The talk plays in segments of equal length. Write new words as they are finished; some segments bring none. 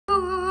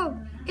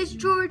it's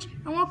George,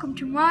 and welcome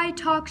to my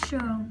talk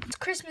show. This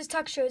Christmas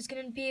talk show is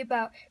going to be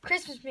about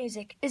Christmas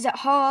music. Is it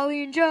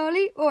holly and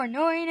jolly or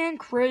annoying and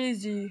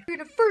crazy? We're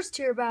going to first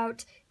hear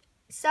about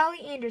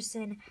Sally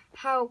Anderson,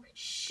 how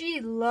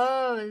she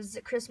loves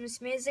Christmas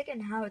music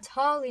and how it's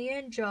holly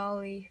and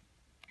jolly.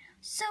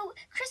 So,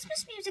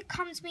 Christmas music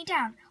calms me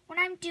down. When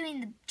I'm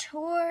doing the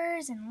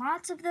chores and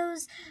lots of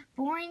those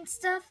boring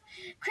stuff,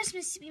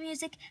 Christmas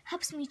music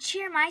helps me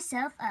cheer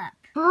myself up.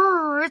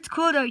 It's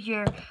cold out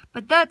here,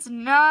 but that's a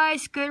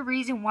nice, good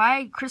reason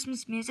why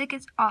Christmas music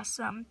is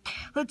awesome.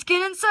 Let's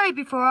get inside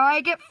before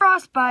I get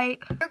frostbite.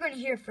 We're going to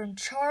hear from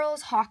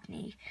Charles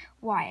Hockney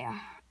why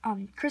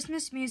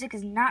Christmas music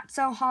is not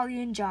so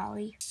holly and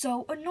jolly.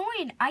 So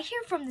annoying. I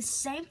hear from the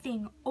same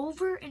thing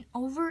over and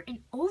over and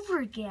over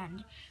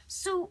again.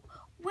 So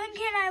when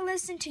can I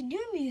listen to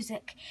new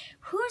music?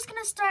 Who's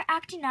going to start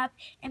acting up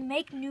and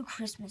make new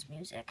Christmas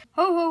music?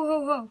 Ho, ho,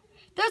 ho, ho.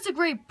 That's a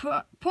great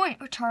point,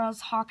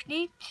 Charles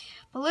Hockney.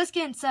 But let's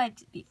get inside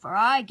before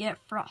I get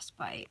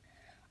frostbite.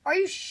 Are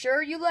you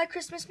sure you like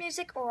Christmas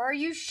music, or are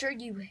you sure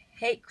you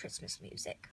hate Christmas music?